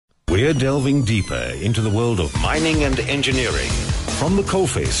We're delving deeper into the world of mining and engineering. From the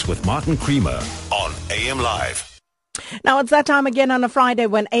Coalface with Martin Creamer on AM Live. Now it's that time again on a Friday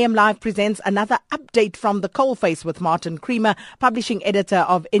when AM Live presents another update from the Coalface with Martin Creamer, publishing editor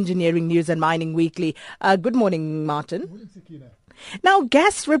of Engineering News and Mining Weekly. Good morning, Martin. Good morning, Sakina. Now,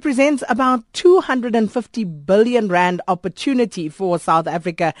 gas represents about 250 billion rand opportunity for South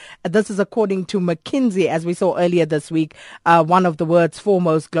Africa. This is according to McKinsey, as we saw earlier this week, one of the world's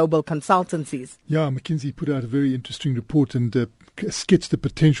foremost global consultancies. Yeah, McKinsey put out a very interesting report and sketched the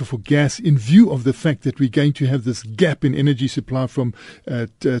potential for gas in view of the fact that we're going to have this gap in energy supply from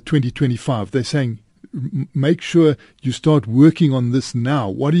 2025. They're saying, make sure you start working on this now.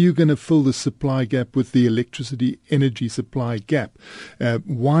 What are you going to fill the supply gap with the electricity energy supply gap?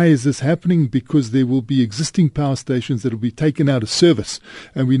 Why is this happening? Because there will be existing power stations that will be taken out of service.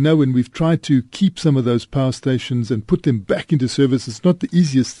 And we know when we've tried to keep some of those power stations and put them back into service, it's not the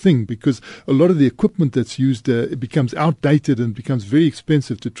easiest thing because a lot of the equipment that's used it becomes outdated and becomes very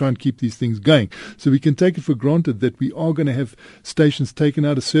expensive to try and keep these things going. So we can take it for granted that we are going to have stations taken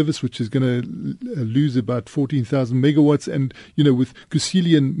out of service, which is going to lose about 14,000 megawatts. And, you know, with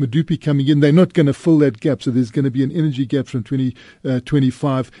Kusile and Medupi coming in, they're not going to fill that gap. So there's going to be an energy gap from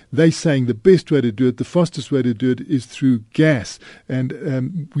 2025. They're saying the best way to do it, the fastest way to do it is through gas.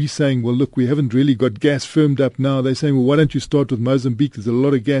 And we're saying, well, look, we haven't really got gas firmed up now. They're saying, well, why don't you start with Mozambique? There's a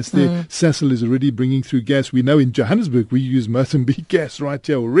lot of gas there. Sasol is already bringing through gas. We know in Johannesburg, we use Mozambique gas right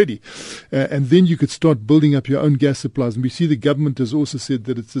here already. And then you could start building up your own gas supplies. And we see the government has also said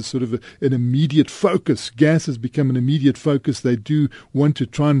that it's a sort of an immediate focus. Gas has become an immediate focus. They do want to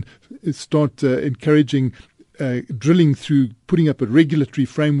try and start encouraging drilling through putting up a regulatory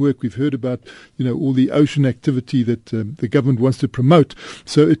framework. We've heard about, you know, all the ocean activity that the government wants to promote.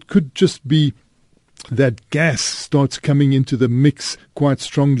 So it could just be that gas starts coming into the mix quite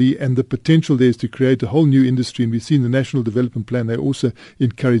strongly, and the potential there is to create a whole new industry. And we've seen the National Development Plan, they also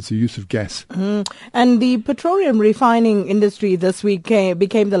encourage the use of gas. And the petroleum refining industry this week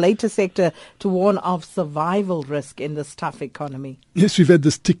became the latest sector to warn of survival risk in this tough economy. Yes, we've had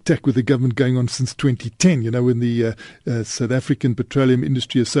this tic-tac with the government going on since 2010, you know, when the South African Petroleum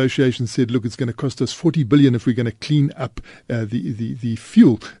Industry Association said, look, it's going to cost us 40 billion if we're going to clean up the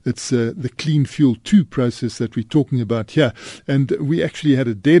fuel. It's the Clean Fuel 2 process that we're talking about here. And we actually had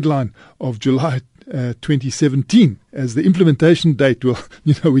a deadline of July 2017 as the implementation date. Well,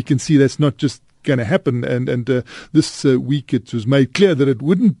 you know, we can see that's not just going to happen. And this week it was made clear that it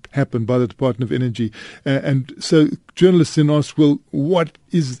wouldn't happen by the Department of Energy. And so journalists then asked, well, what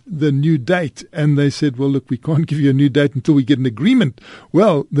is the new date? And they said, well, look, we can't give you a new date until we get an agreement.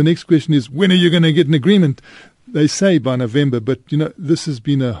 Well, the next question is, when are you going to get an agreement? They say by November, but, you know, this has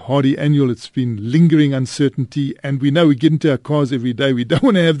been a hardy annual. It's been lingering uncertainty, and we know we get into our cars every day. We don't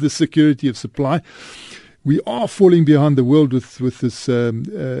want to have the security of supply. We are falling behind the world with this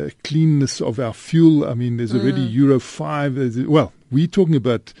cleanness of our fuel. I mean, there's already Euro 5. Well, we're talking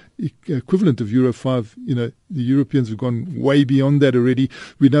about equivalent of Euro 5. You know, the Europeans have gone way beyond that already.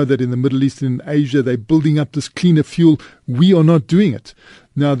 We know that in the Middle East and in Asia, they're building up this cleaner fuel. We are not doing it.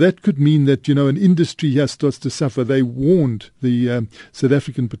 Now, that could mean that, you know, an industry here starts to suffer. They warned the South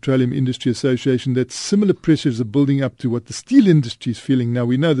African Petroleum Industry Association that similar pressures are building up to what the steel industry is feeling. Now,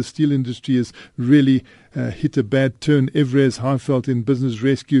 we know the steel industry has really hit a bad turn. Evraz, Highveld in business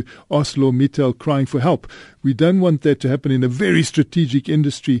rescue, ArcelorMittal crying for help. We don't want that to happen in a very strategic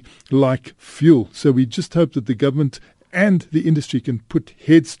industry like fuel. So we just hope that the government and the industry can put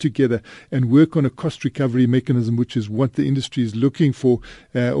heads together and work on a cost recovery mechanism, which is what the industry is looking for,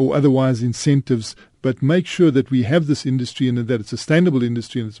 or otherwise incentives. But make sure that we have this industry and that it's a sustainable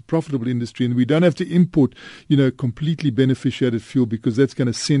industry and it's a profitable industry, and we don't have to import, you know, completely beneficiated fuel, because that's going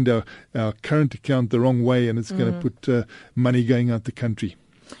to send our current account the wrong way, and it's going to put money going out the country.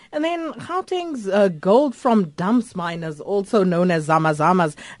 And then Gauteng's gold from dumps miners, also known as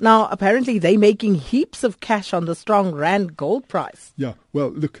Zamazamas. Now, apparently they're making heaps of cash on the strong rand gold price. Yeah, well,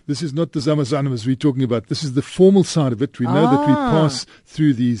 look, this is not the Zamazamas we're talking about. This is the formal side of it. We know that we pass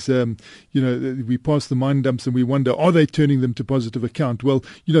through these, we pass the mine dumps and we wonder, are they turning them to positive account? Well,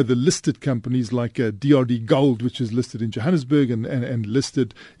 you know, the listed companies like DRD Gold, which is listed in Johannesburg and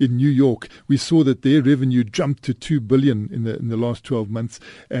listed in New York, we saw that their revenue jumped to 2 billion in the last 12 months.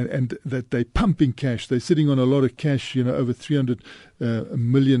 And that they're pumping cash. They're sitting on a lot of cash, you know, over 300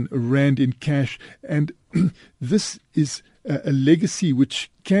 million rand in cash. And this is a legacy which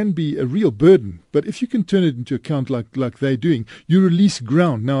can be a real burden. But if you can turn it into account like they're doing, you release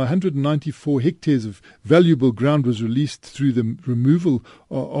ground. Now, 194 hectares of valuable ground was released through the removal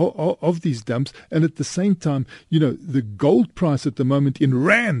of these dumps. And at the same time, the gold price at the moment in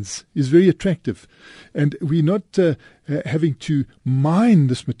rands is very attractive. And we're not having to mine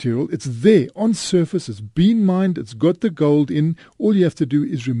this material. It's there on surface. It's been mined. It's got the gold in. All you have to do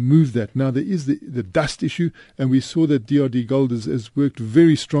is remove that. Now, there is the dust issue, and we saw that DRD Gold has worked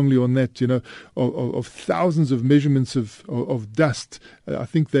very strongly on that, of thousands of measurements of dust. I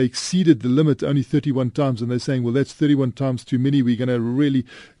think they exceeded the limit only 31 times, and they're saying, well, that's 31 times too many. We're going to really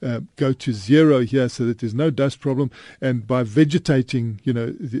go to zero here so that there's no dust problem. And by vegetating,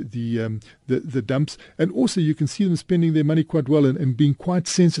 the dumps, and also you can see them spending their money quite well and being quite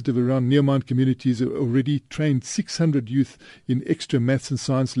sensitive around near-mine communities. Already trained 600 youth in extra maths and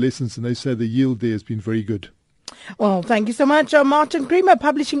science lessons, and they say the yield there has been very good. Well, thank you so much, Martin Creamer,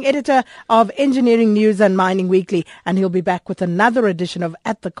 publishing editor of Engineering News and Mining Weekly, and he'll be back with another edition of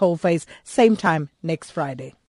At the Coalface, same time next Friday.